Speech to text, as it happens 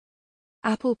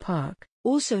Apple Park,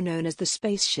 also known as the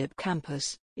Spaceship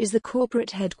Campus, is the corporate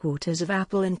headquarters of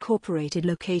Apple Incorporated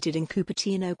located in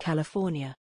Cupertino,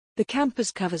 California. The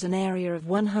campus covers an area of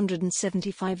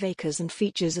 175 acres and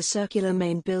features a circular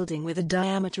main building with a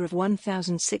diameter of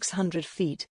 1,600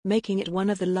 feet, making it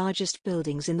one of the largest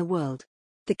buildings in the world.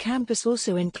 The campus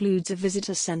also includes a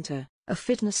visitor center, a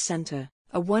fitness center,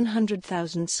 a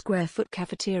 100,000-square-foot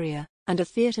cafeteria, and a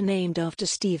theater named after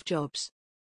Steve Jobs.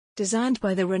 Designed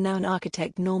by the renowned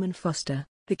architect Norman Foster,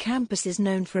 the campus is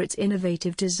known for its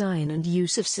innovative design and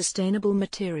use of sustainable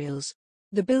materials.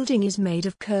 The building is made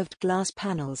of curved glass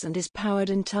panels and is powered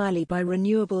entirely by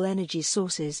renewable energy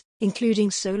sources,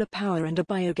 including solar power and a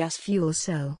biogas fuel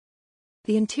cell.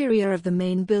 The interior of the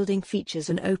main building features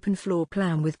an open floor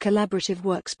plan with collaborative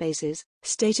workspaces,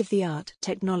 state-of-the-art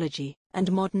technology,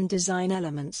 and modern design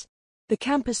elements. The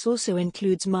campus also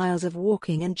includes miles of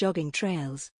walking and jogging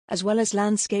trails, as well as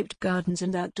landscaped gardens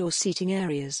and outdoor seating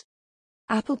areas.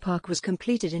 Apple Park was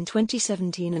completed in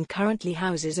 2017 and currently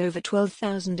houses over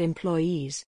 12,000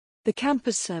 employees. The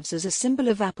campus serves as a symbol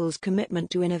of Apple's commitment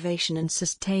to innovation and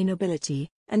sustainability,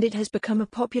 and it has become a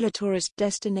popular tourist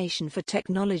destination for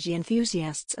technology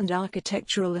enthusiasts and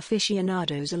architectural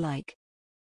aficionados alike.